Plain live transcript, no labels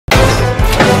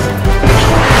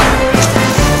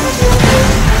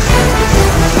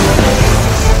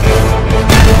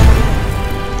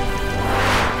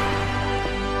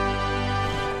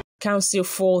counsel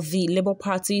for the Labour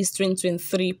Party's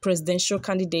 2023 presidential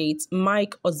candidate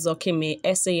Mike Ozekhome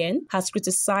 (SAN) has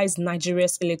criticized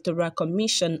Nigeria's Electoral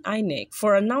Commission (Inec)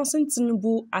 for announcing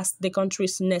Tinubu as the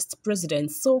country's next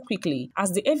president so quickly,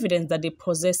 as the evidence that they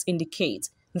possess indicates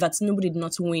that Tinubu did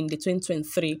not win the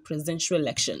 2023 presidential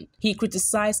election. He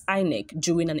criticized Inec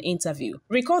during an interview.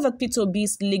 Recall that Peter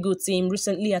Obi's legal team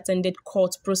recently attended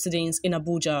court proceedings in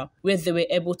Abuja, where they were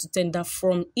able to tender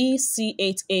from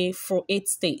EC8A for 8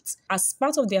 states as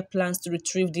part of their plans to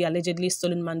retrieve the allegedly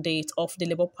stolen mandate of the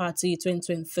Labour Party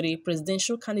 2023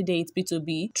 presidential candidate Peter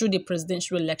Obi through the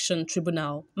Presidential Election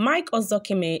Tribunal. Mike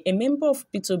Ozekhome, a member of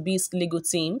Peter Obi's legal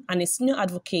team and a senior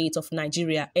advocate of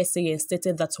Nigeria (SAN),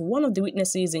 stated that one of the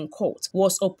witnesses in court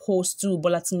was opposed to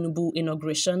Bola Tinubu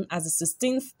inauguration as the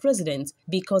 16th president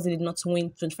because he did not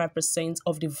win 25%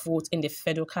 of the vote in the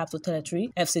Federal Capital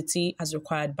Territory (FCT) as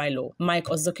required by law. Mike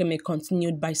Ozekhome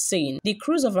continued by saying, "The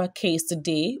crux of our case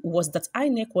today was that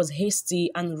Inec was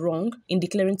hasty and wrong in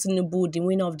declaring Tinubu the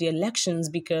winner of the elections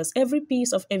because every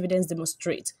piece of evidence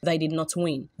demonstrates that he did not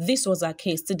win. This was our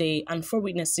case today and 4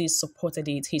 witnesses supported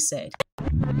it," he said.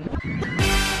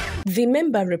 The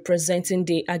member representing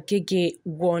the Agege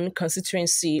 1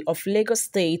 constituency of Lagos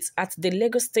State at the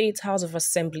Lagos State House of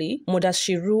Assembly,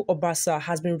 Mudashiru Obasa,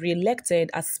 has been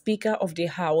re-elected as Speaker of the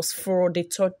House for the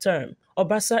 3rd term.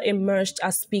 Obasa emerged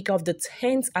as Speaker of the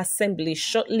 10th Assembly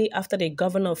shortly after the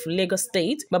Governor of Lagos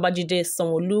State, Babajide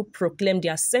Sanwo-Olu, proclaimed the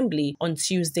Assembly on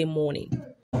Tuesday morning.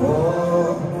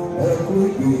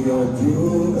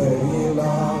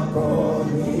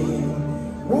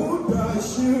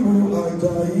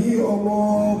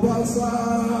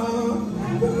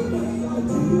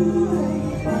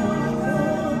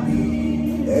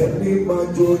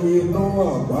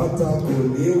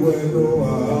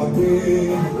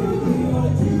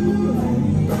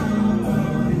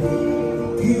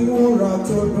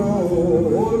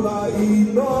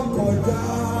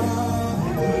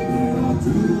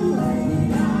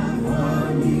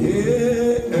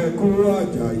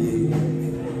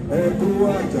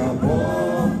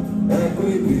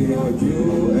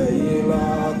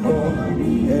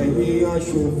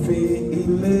 Aṣòfin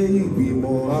ilé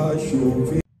ìgbìmọ̀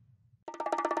aṣòfin